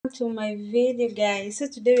to my video, guys. So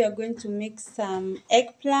today we are going to make some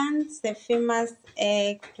eggplants. The famous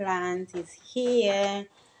eggplant is here.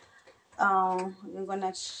 We're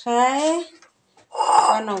gonna try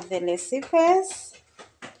one of the recipes.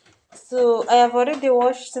 So I have already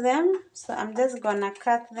washed them, so I'm just gonna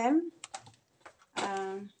cut them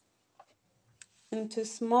into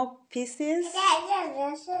small pieces.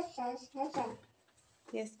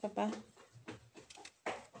 Yes, Papa.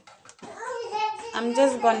 I'm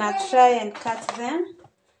just gonna try and cut them,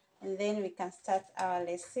 and then we can start our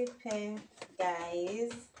recipe,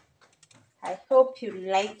 guys. I hope you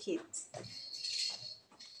like it.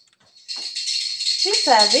 These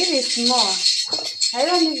are really small. I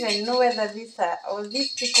don't even know whether these are, or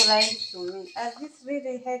these people lying to me. Are these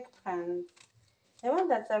really eggplants? The ones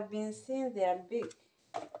that I've been seeing, they are big.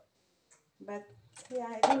 But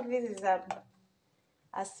yeah, I think this is a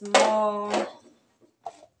small,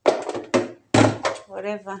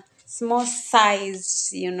 whatever, small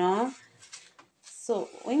size, you know. So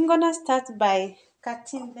we're gonna start by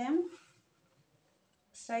cutting them,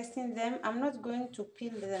 slicing them. I'm not going to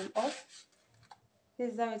peel them off.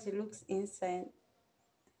 This is how it looks inside.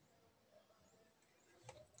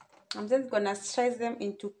 I'm just gonna slice them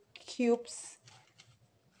into cubes,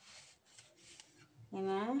 you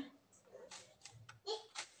know.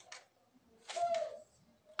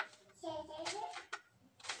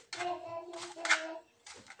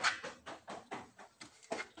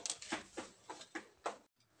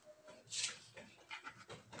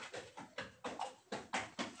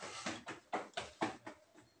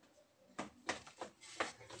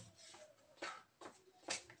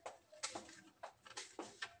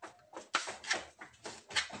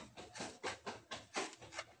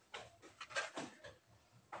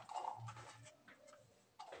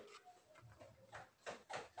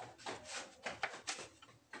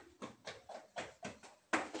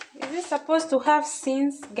 Is it supposed to have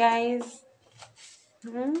seams, guys?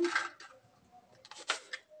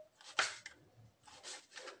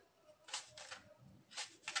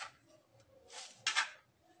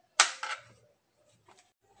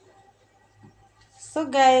 So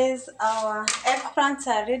guys, our eggplants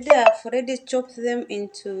are ready. I've already chopped them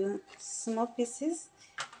into small pieces.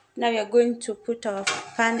 Now we are going to put our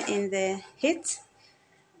pan in the heat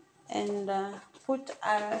and put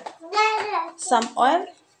some oil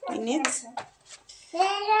in it.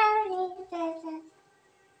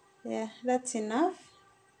 Yeah, that's enough.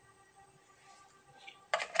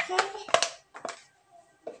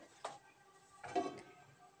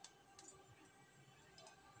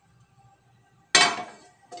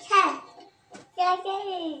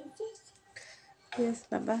 Yes,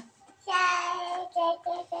 Baba.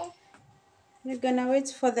 We're gonna wait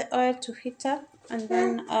for the oil to heat up, and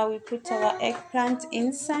then we put our eggplant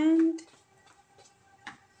inside.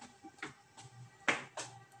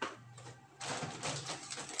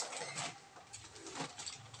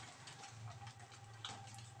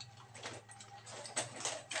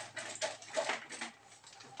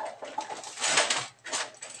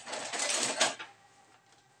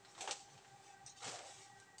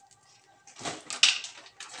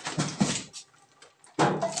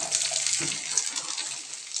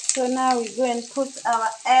 So now we go and put our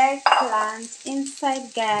eggplant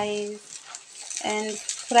inside, guys, and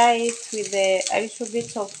fry it with a little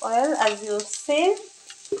bit of oil, as you'll see.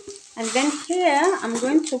 And then here I'm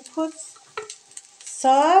going to put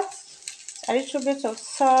salt, a little bit of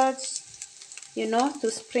salt, you know,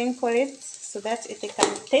 to sprinkle it so that it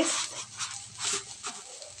can taste,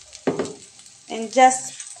 and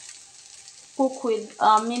just cook with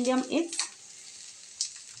medium heat.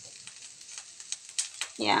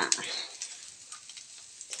 Yeah.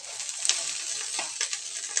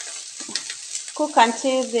 Cook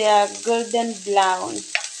until they are golden brown.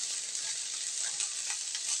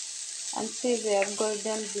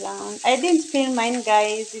 I didn't peel mine,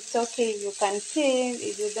 guys. It's okay if you can peel.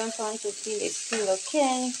 If you don't want to peel, it's still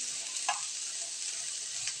okay.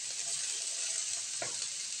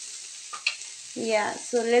 Yeah,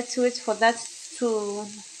 so let's wait for that to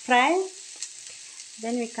fry.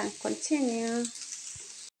 Then we can continue.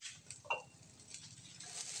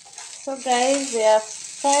 So guys, they are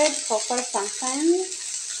fried for quite some time.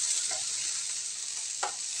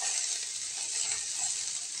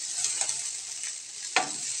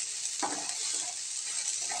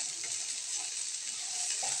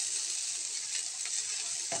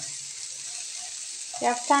 They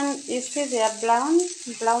have turned, you see they are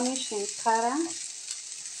brownish in color.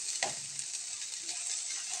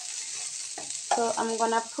 So I'm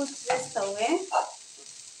gonna put this away.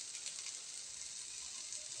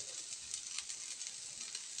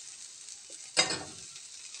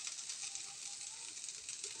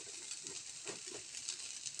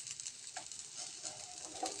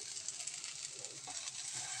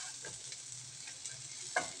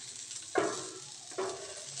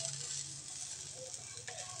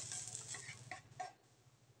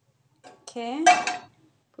 Okay,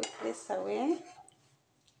 put this away,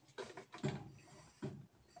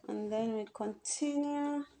 and then we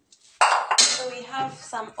continue. So we have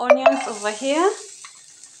some onions over here.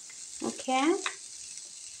 Okay,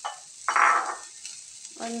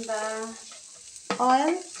 on the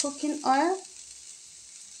oil, cooking oil.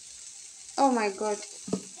 Oh my god,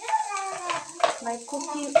 my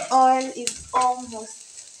cooking oil is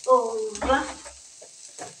almost over.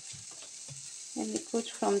 Let me put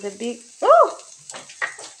from the big. Oh,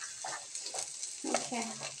 okay.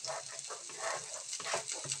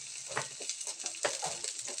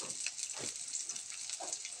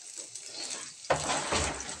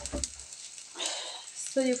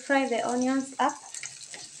 So you fry the onions up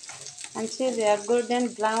until they are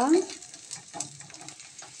golden brown.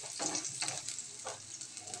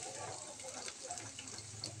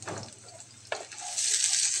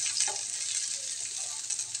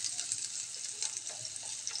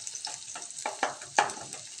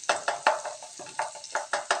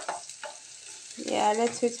 Yeah,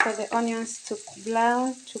 let's wait for the onions to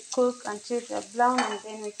cook until they're brown, and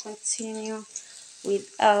then we continue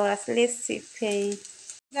with our recipe.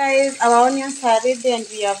 Guys, our onions are ready and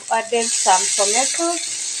we have added some tomatoes.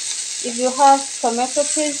 If you have tomato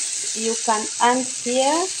paste, you can add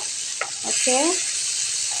here. Okay,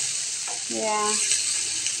 yeah.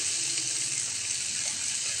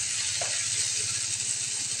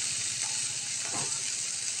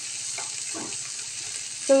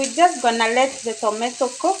 So we're just gonna let the tomato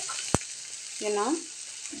cook, you know.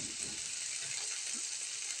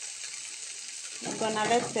 We're gonna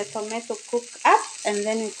let the tomato cook up and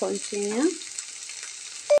then we continue.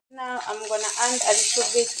 Now I'm gonna add a little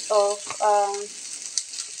bit of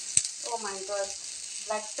oh my god,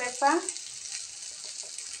 black pepper.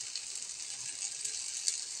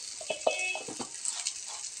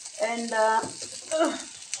 And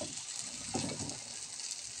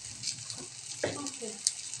okay,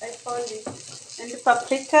 I found it. And the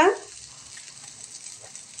paprika.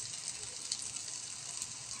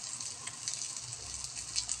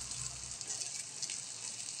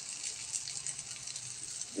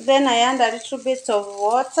 Then I add a little bit of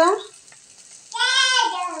water.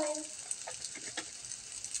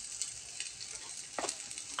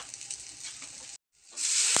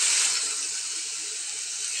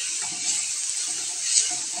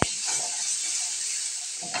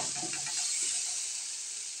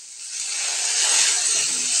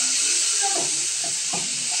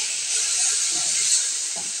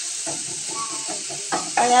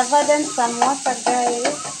 I have added some water,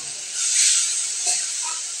 guys.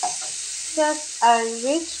 Just a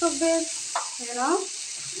little bit, you know.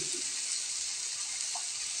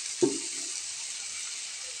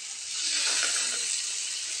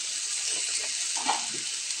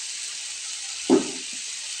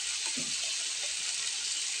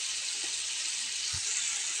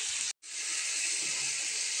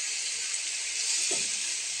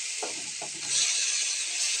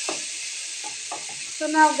 So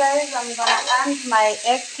now, guys, I'm gonna add my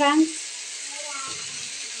eggplant,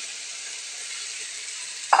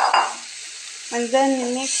 and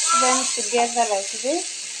then mix them together like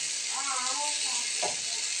this.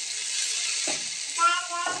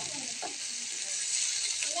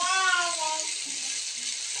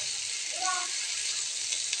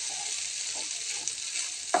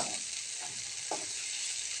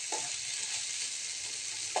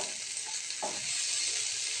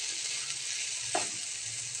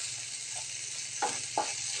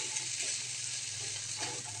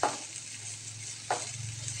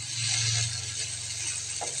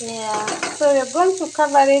 Yeah, so we're going to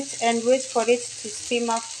cover it and wait for it to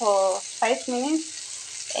simmer for 5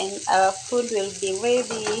 minutes, and our food will be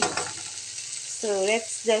ready. So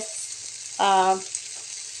let's just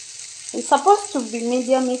it's supposed to be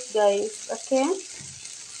medium heat, guys. Okay,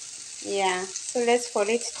 yeah, so let's for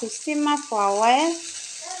it to simmer for a while,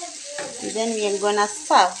 and then we are gonna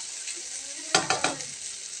serve.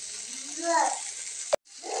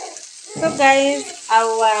 So guys,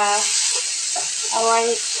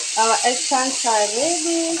 our eggplants are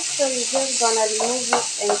ready, so we're just gonna remove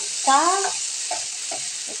it and serve.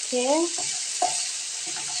 Okay,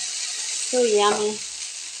 so yummy.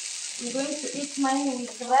 I'm going to eat mine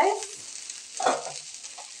with rice.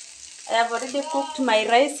 I have already cooked my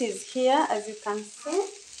rice is here, as you can see.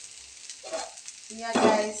 Yeah,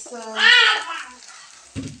 guys, so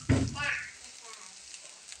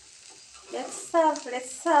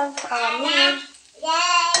let's serve our meal.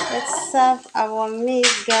 Let's serve our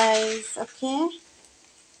meal, guys. Okay,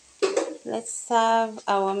 let's serve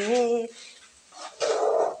our meal.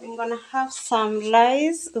 I'm gonna have some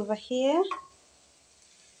rice over here.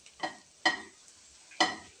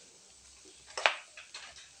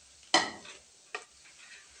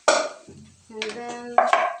 And then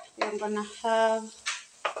we're gonna have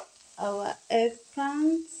our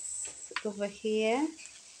eggplants over here.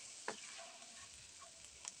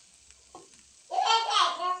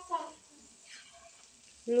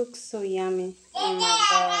 Looks so yummy. Oh my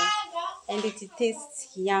god. And it tastes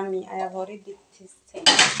yummy. I have already tasted it.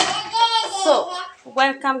 So,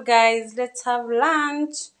 welcome guys. Let's have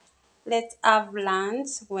lunch. Let's have lunch.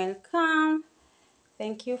 Welcome.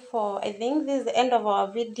 Thank you for, I think this is the end of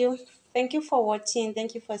our video. Thank you for watching.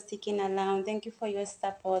 Thank you for sticking around. Thank you for your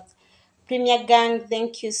support. Premier Gang,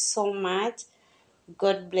 thank you so much.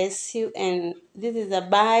 God bless you. And this is a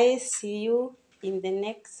bye. See you in the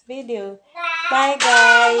next video. Bye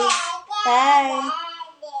guys. Bye.